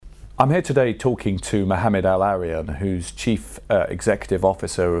I'm here today talking to Mohamed El-Erian, who's Chief Executive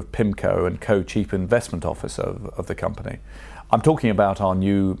Officer of PIMCO and Co-Chief Investment Officer of the company. I'm talking about our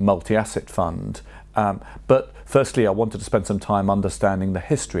new multi-asset fund, but firstly I wanted to spend some time understanding the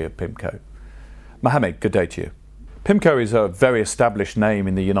history of PIMCO. Mohamed, good day to you. PIMCO is a very established name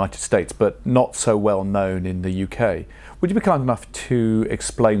in the United States, but not so well known in the UK. Would you be kind enough to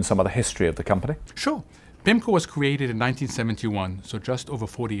explain some of the history of the company? Sure. PIMCO was created in 1971, so just over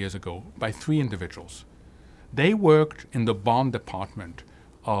 40 years ago, by three individuals. They worked in the bond department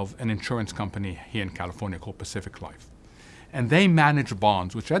of an insurance company here in California called Pacific Life. And they managed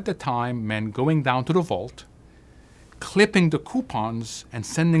bonds, which at the time meant going down to the vault, clipping the coupons and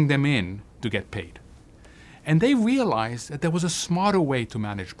sending them in to get paid. And they realized that there was a smarter way to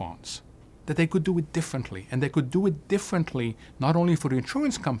manage bonds, that they could do it differently. And they could do it differently not only for the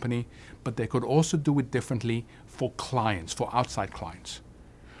insurance company, but they could also do it differently for clients, for outside clients.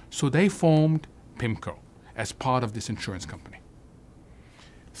 So they formed PIMCO as part of this insurance company.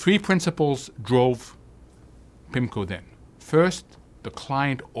 Three principles drove PIMCO then. First, the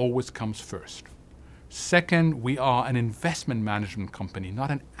client always comes first. Second, we are an investment management company,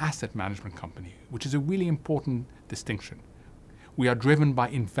 not an asset management company, which is a really important distinction. We are driven by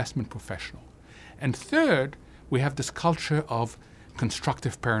investment professional. And third, we have this culture of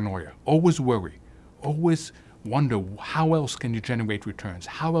constructive paranoia. Always worry, always wonder how else can you generate returns?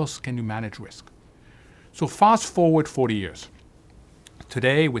 How else can you manage risk? So fast forward 40 years.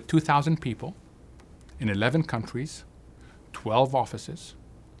 Today, with 2,000 people in 11 countries, 12 offices,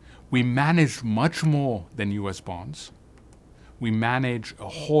 we manage much more than US bonds. We manage a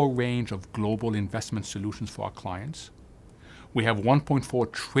whole range of global investment solutions for our clients. We have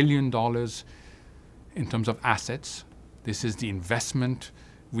 $1.4 trillion in terms of assets. This is the investment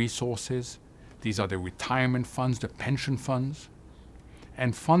resources. These are the retirement funds, the pension funds.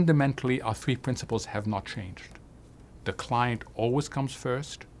 And fundamentally, our three principles have not changed. The client always comes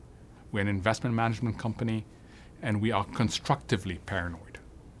first. We're an investment management company, and we are constructively paranoid.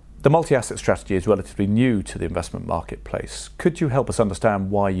 The multi-asset strategy is relatively new to the investment marketplace. Could you help us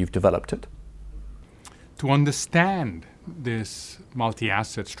understand why you've developed it? To understand this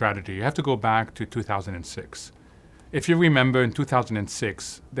multi-asset strategy, you have to go back to 2006. If you remember, in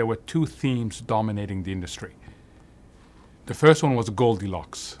 2006, there were two themes dominating the industry. The first one was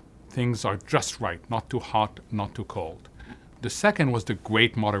Goldilocks. Things are just right, not too hot, not too cold. The second was the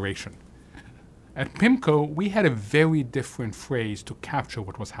Great Moderation. At PIMCO, we had a very different phrase to capture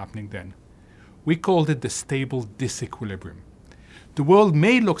what was happening then. We called it the stable disequilibrium. The world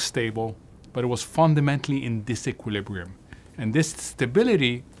may look stable, but it was fundamentally in disequilibrium. And this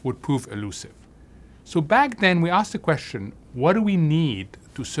stability would prove elusive. So back then we asked the question, what do we need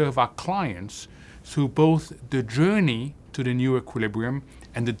to serve our clients through both the journey to the new equilibrium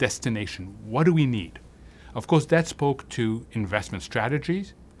and the destination? What do we need? Of course, that spoke to investment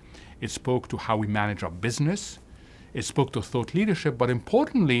strategies. It spoke to how we manage our business. It spoke to thought leadership, but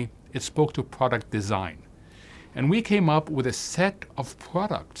importantly, it spoke to product design. And we came up with a set of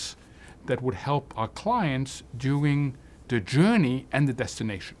products that would help our clients during the journey and the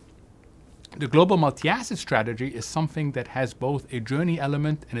destination. The global multi-asset strategy is something that has both a journey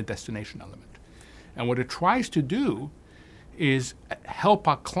element and a destination element. And what it tries to do is help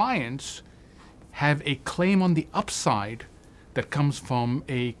our clients have a claim on the upside that comes from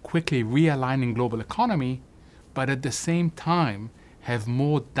a quickly realigning global economy, but at the same time have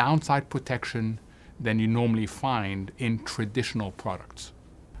more downside protection than you normally find in traditional products.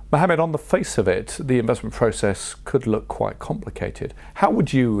 Mohamed, on the face of it, the investment process could look quite complicated. How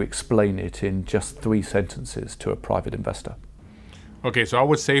would you explain it in just 3 sentences to a private investor? Okay, so I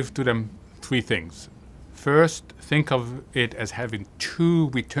would say to them 3 things. First, think of it as having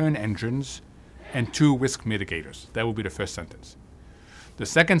 2 return engines and 2 risk mitigators. That would be the first sentence. The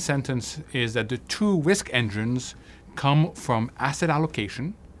second sentence is that the 2 risk engines come from asset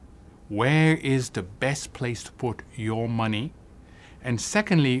allocation. Where is the best place to put your money? And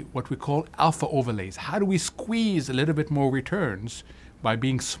secondly, what we call alpha overlays. How do we squeeze a little bit more returns by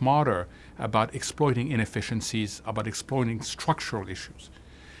being smarter about exploiting inefficiencies, about exploiting structural issues?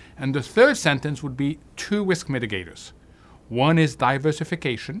 And the third sentence would be 2 risk mitigators. One is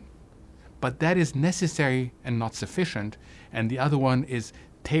diversification, but that is necessary and not sufficient. And the other one is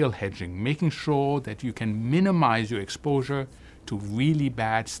tail hedging, making sure that you can minimize your exposure to really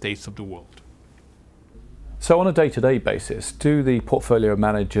bad states of the world. So on a day-to-day basis, do the portfolio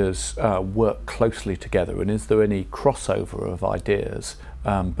managers work closely together, and is there any crossover of ideas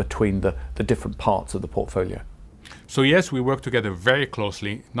between the different parts of the portfolio? So yes, we work together very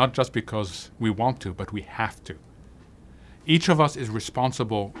closely, not just because we want to, but we have to. Each of us is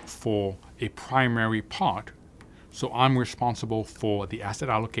responsible for a primary part. So I'm responsible for the asset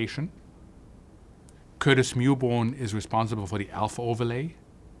allocation. Curtis Mewborn is responsible for the alpha overlay.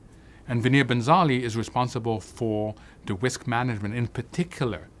 And Veneer Benzali is responsible for the risk management, in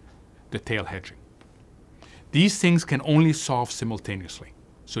particular, the tail hedging. These things can only solve simultaneously.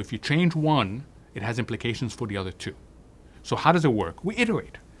 So if you change one, it has implications for the other two. So how does it work? We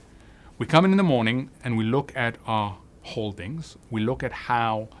iterate. We come in the morning and we look at our holdings. We look at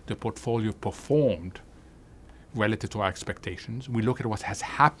how the portfolio performed relative to our expectations. We look at what has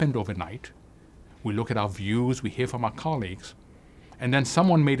happened overnight. We look at our views. We hear from our colleagues. And then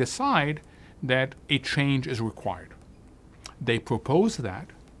someone may decide that a change is required. They propose that.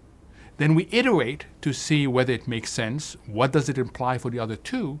 Then we iterate to see whether it makes sense, what does it imply for the other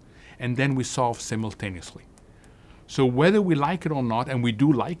two, and then we solve simultaneously. So whether we like it or not, and we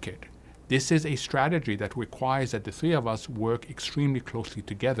do like it, this is a strategy that requires that the three of us work extremely closely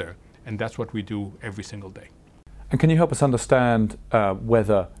together, and that's what we do every single day. And can you help us understand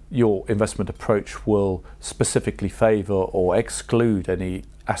whether your investment approach will specifically favour or exclude any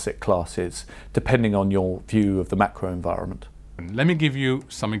asset classes, depending on your view of the macro environment? Let me give you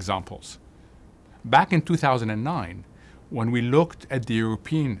some examples. Back in 2009, when we looked at the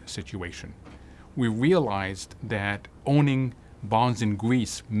European situation, we realized that owning bonds in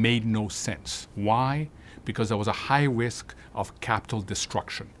Greece made no sense. Why? Because there was a high risk of capital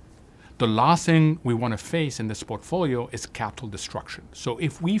destruction. The last thing we want to face in this portfolio is capital destruction. So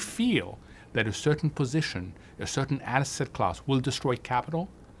if we feel that a certain position, a certain asset class will destroy capital,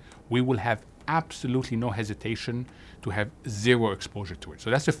 we will have absolutely no hesitation to have zero exposure to it. So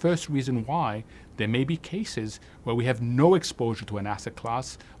that's the first reason why there may be cases where we have no exposure to an asset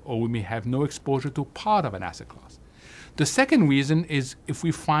class, or we may have no exposure to part of an asset class. The second reason is if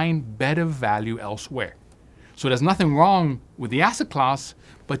we find better value elsewhere. So there's nothing wrong with the asset class,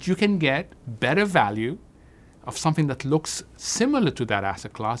 but you can get better value of something that looks similar to that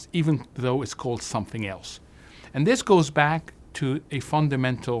asset class, even though it's called something else. And this goes back to a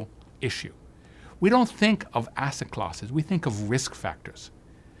fundamental issue. We don't think of asset classes, we think of risk factors.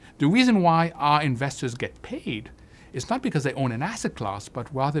 The reason why our investors get paid is not because they own an asset class,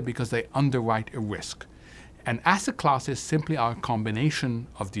 but rather because they underwrite a risk. And asset classes simply are a combination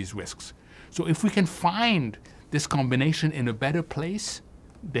of these risks. So if we can find this combination in a better place,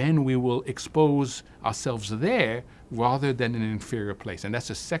 then we will expose ourselves there rather than in an inferior place. And that's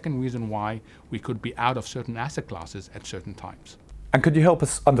the second reason why we could be out of certain asset classes at certain times. And could you help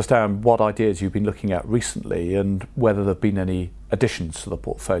us understand what ideas you've been looking at recently and whether there have been any additions to the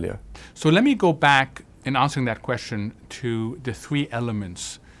portfolio? So let me go back in answering that question to the three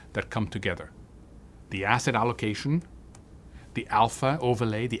elements that come together. The asset allocation, the alpha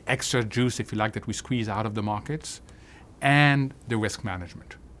overlay, the extra juice, if you like, that we squeeze out of the markets, and the risk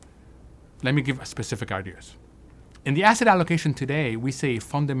management. Let me give specific ideas. In the asset allocation today, we see a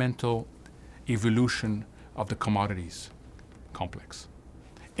fundamental evolution of the commodities complex.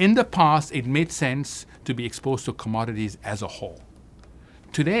 In the past, it made sense to be exposed to commodities as a whole.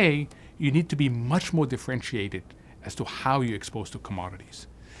 Today, you need to be much more differentiated as to how you're exposed to commodities.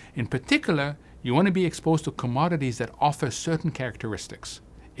 In particular, you want to be exposed to commodities that offer certain characteristics.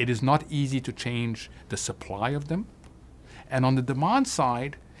 It is not easy to change the supply of them. And on the demand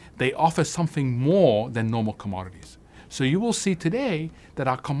side, they offer something more than normal commodities. So you will see today that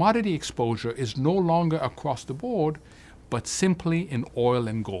our commodity exposure is no longer across the board, but simply in oil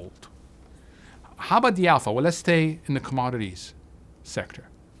and gold. How about the alpha? Well, let's stay in the commodities sector.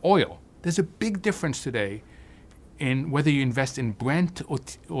 Oil. There's a big difference today in whether you invest in Brent or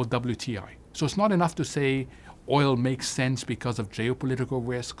WTI. So it's not enough to say oil makes sense because of geopolitical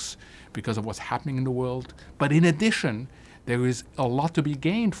risks, because of what's happening in the world. But in addition, there is a lot to be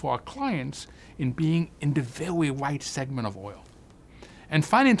gained for our clients in being in the very right segment of oil. And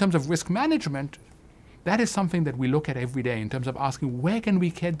finally, in terms of risk management, that is something that we look at every day in terms of asking, where can we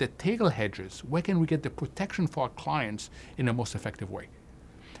get the tail hedges? Where can we get the protection for our clients in the most effective way?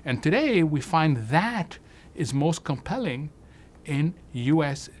 And today, we find that is most compelling in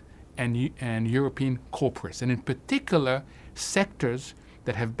US and European corporates, and in particular, sectors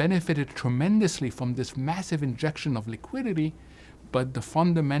that have benefited tremendously from this massive injection of liquidity, but the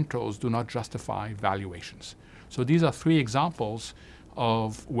fundamentals do not justify valuations. So these are three examples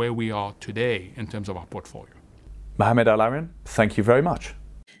of where we are today in terms of our portfolio. Mohamed El-Erian, thank you very much.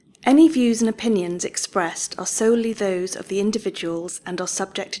 Any views and opinions expressed are solely those of the individuals and are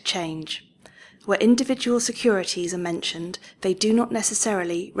subject to change. Where individual securities are mentioned, they do not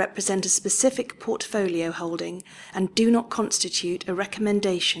necessarily represent a specific portfolio holding and do not constitute a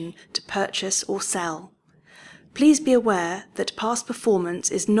recommendation to purchase or sell. Please be aware that past performance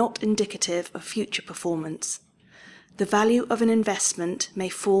is not indicative of future performance. The value of an investment may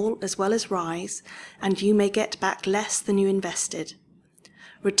fall as well as rise, and you may get back less than you invested.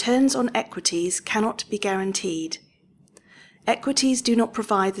 Returns on equities cannot be guaranteed. Equities do not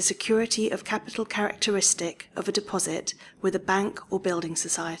provide the security of capital characteristic of a deposit with a bank or building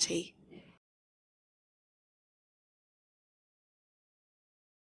society.